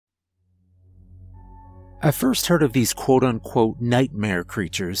I first heard of these quote-unquote nightmare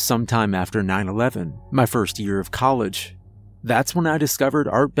creatures sometime after 9/11, my first year of college. That's when I discovered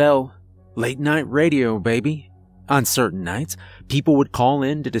Art Bell. Late night radio, baby. On certain nights, people would call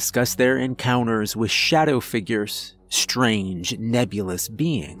in to discuss their encounters with shadow figures, strange, nebulous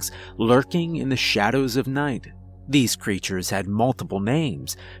beings lurking in the shadows of night. These creatures had multiple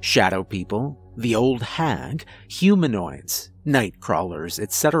names: shadow people, the old hag, humanoids, night crawlers,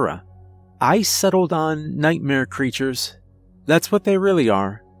 etc. I settled on nightmare creatures. That's what they really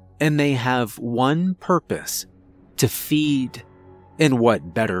are, and they have one purpose: to feed. And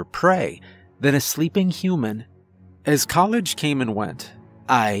what better prey than a sleeping human? As college came and went,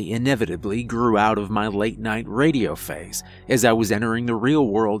 I inevitably grew out of my late-night radio phase as I was entering the real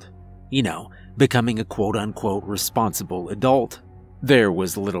world. Becoming a quote-unquote responsible adult. There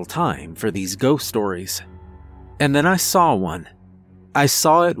was little time for these ghost stories. And then I saw one. I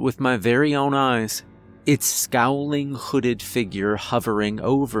saw it with my very own eyes, its scowling hooded figure hovering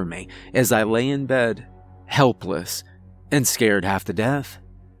over me as I lay in bed, helpless and scared half to death.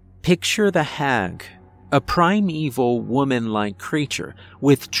 Picture the hag, a primeval woman-like creature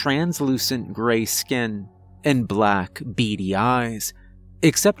with translucent gray skin and black, beady eyes,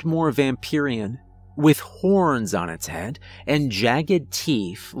 except more vampirian, with horns on its head and jagged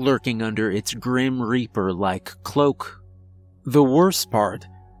teeth lurking under its grim reaper-like cloak. The worst part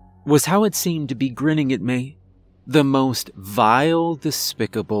was how it seemed to be grinning at me, the most vile,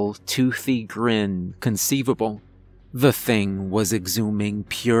 despicable, toothy grin conceivable. The thing was exhuming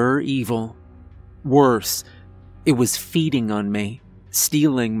pure evil. Worse, it was feeding on me,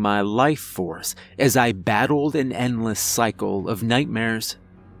 stealing my life force as I battled an endless cycle of nightmares.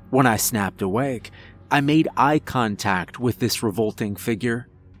 When I snapped awake, I made eye contact with this revolting figure.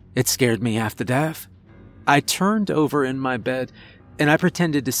 It scared me half to death. I turned over in my bed and I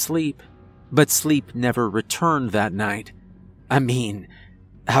pretended to sleep, but sleep never returned that night. I mean,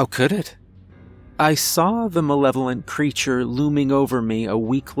 how could it? I saw the malevolent creature looming over me a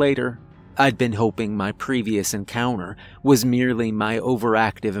week later. I'd been hoping my previous encounter was merely my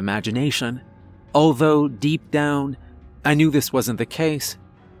overactive imagination. Although deep down, I knew this wasn't the case.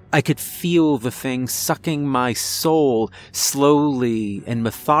 I could feel the thing sucking my soul slowly and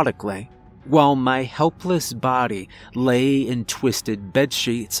methodically, while my helpless body lay in twisted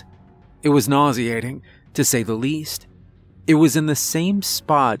bedsheets. It was nauseating, to say the least. It was in the same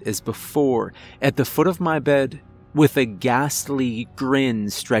spot as before, at the foot of my bed, with a ghastly grin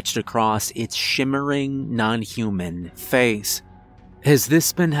stretched across its shimmering, non-human face. Has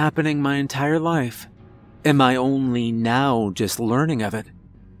this been happening my entire life? Am I only now just learning of it?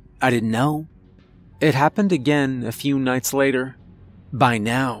 I didn't know. It happened again a few nights later. By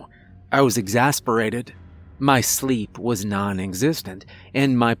now, I was exasperated. My sleep was non-existent,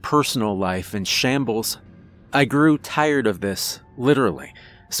 and my personal life in shambles. I grew tired of this, literally,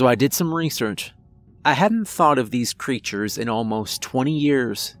 so I did some research. I hadn't thought of these creatures in almost 20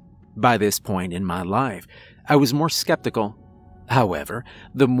 years. By this point in my life, I was more skeptical. However,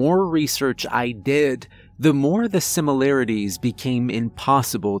 the more research I did, the more the similarities became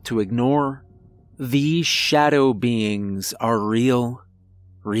impossible to ignore. These shadow beings are real.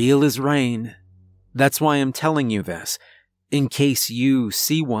 Real as rain. That's why I'm telling you this, in case you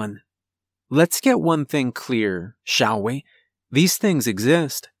see one. Let's get one thing clear, shall we? These things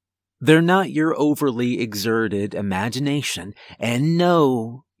exist. They're not your overly exerted imagination, and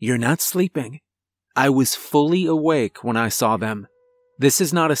no, you're not sleeping. I was fully awake when I saw them. This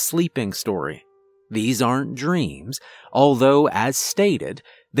is not a sleeping story. These aren't dreams, although, as stated,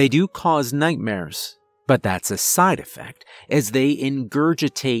 they do cause nightmares. But that's a side effect, as they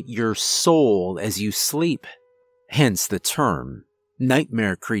ingurgitate your soul as you sleep. Hence the term,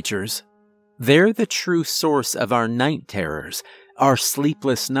 nightmare creatures. They're the true source of our night terrors, our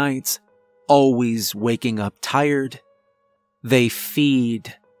sleepless nights, always waking up tired. They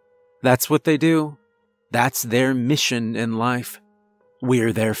feed. That's what they do. That's their mission in life.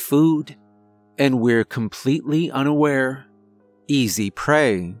 We're their food, and we're completely unaware. Easy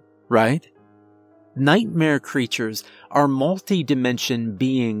prey, right? Nightmare creatures are multi-dimension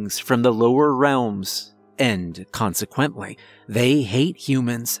beings from the lower realms, and consequently, they hate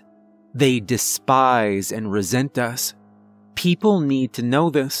humans. They despise and resent us. People need to know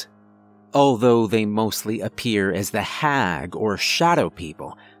this. Although they mostly appear as the hag or shadow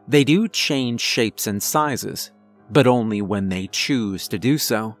people, they do change shapes and sizes, but only when they choose to do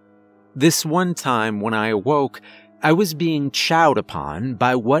so. This one time when I awoke, I was being chowed upon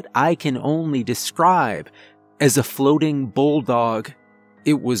by what I can only describe as a floating bulldog.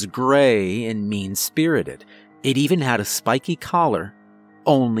 It was gray and mean-spirited. It even had a spiky collar.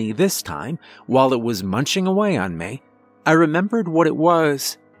 Only this time, while it was munching away on me, I remembered what it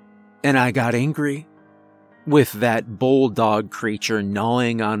was, and I got angry. With that bulldog creature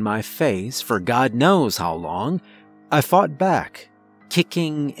gnawing on my face for God knows how long, I fought back,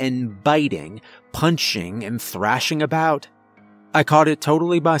 kicking and biting, punching and thrashing about. I caught it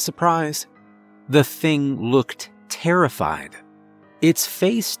totally by surprise. The thing looked terrified. Its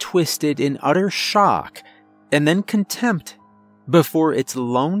face twisted in utter shock and then contempt before its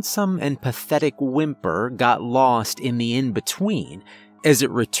lonesome and pathetic whimper got lost in the in-between as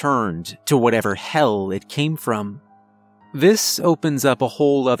it returned to whatever hell it came from. This opens up a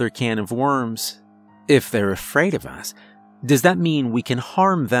whole other can of worms. If they're afraid of us, does that mean we can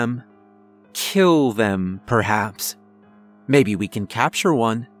harm them? Kill them, perhaps? Maybe we can capture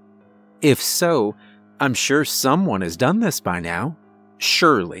one. If so, I'm sure someone has done this by now.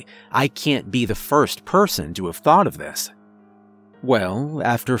 Surely, I can't be the first person to have thought of this. Well,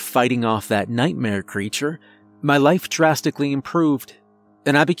 after fighting off that nightmare creature, my life drastically improved,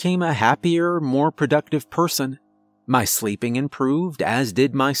 and I became a happier, more productive person. My sleeping improved, as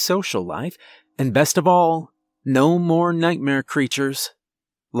did my social life, and best of all, no more nightmare creatures.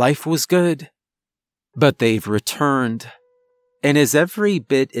 Life was good. But they've returned, and is every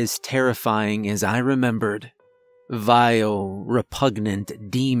bit as terrifying as I remembered. Vile,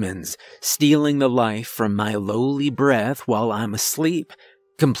 repugnant demons stealing the life from my lowly breath while I'm asleep,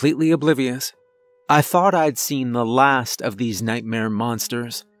 completely oblivious. I thought I'd seen the last of these nightmare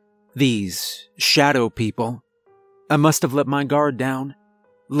monsters, these shadow people. I must have let my guard down,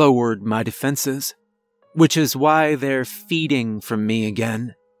 lowered my defenses, which is why they're feeding from me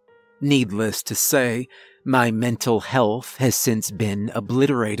again. Needless to say, my mental health has since been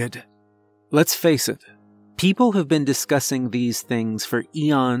obliterated. Let's face it, people have been discussing these things for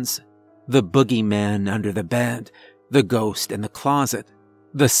eons. The boogeyman under the bed, the ghost in the closet,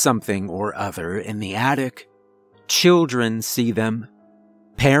 the something or other in the attic. Children see them.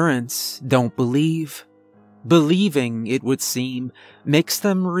 Parents don't believe. Believing, it would seem, makes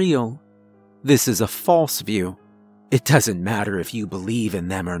them real. This is a false view. It doesn't matter if you believe in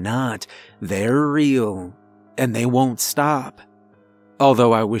them or not. They're real, and they won't stop.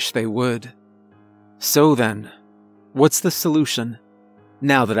 Although I wish they would. So then, what's the solution?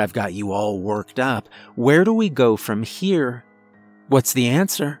 Now that I've got you all worked up, where do we go from here? What's the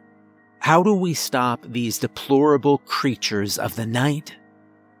answer? How do we stop these deplorable creatures of the night?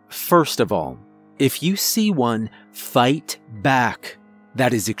 First of all, if you see one, fight back.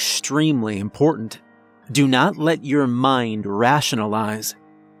 That is extremely important. Do not let your mind rationalize.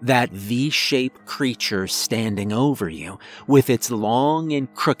 That V-shaped creature standing over you, with its long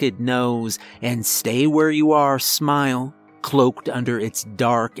and crooked nose and stay where you are smile, cloaked under its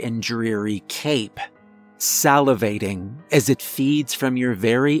dark and dreary cape, salivating as it feeds from your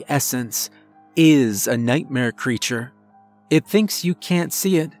very essence, is a nightmare creature. It thinks you can't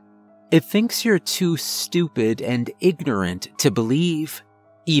see it. It thinks you're too stupid and ignorant to believe,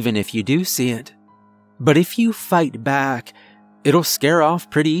 even if you do see it. But if you fight back, it'll scare off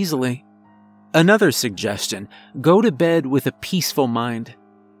pretty easily. Another suggestion, go to bed with a peaceful mind.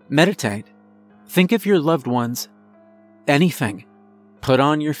 Meditate. Think of your loved ones. Anything. Put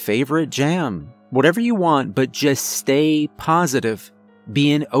on your favorite jam. Whatever you want, but just stay positive.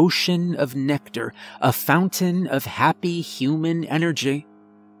 Be an ocean of nectar, a fountain of happy human energy.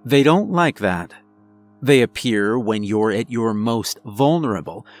 They don't like that. They appear when you're at your most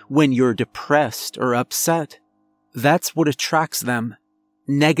vulnerable, when you're depressed or upset. That's what attracts them.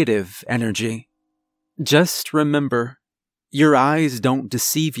 Negative energy. Just remember, your eyes don't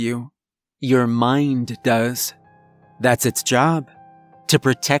deceive you. Your mind does. That's its job, to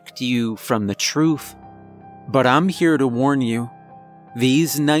protect you from the truth. But I'm here to warn you,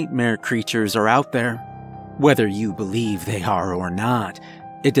 these nightmare creatures are out there. Whether you believe they are or not,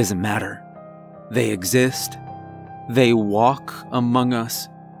 it doesn't matter. They exist. They walk among us,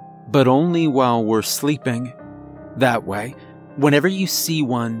 but only while we're sleeping. That way, whenever you see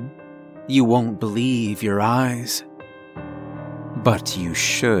one, you won't believe your eyes. But you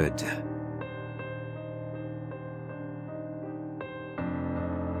should.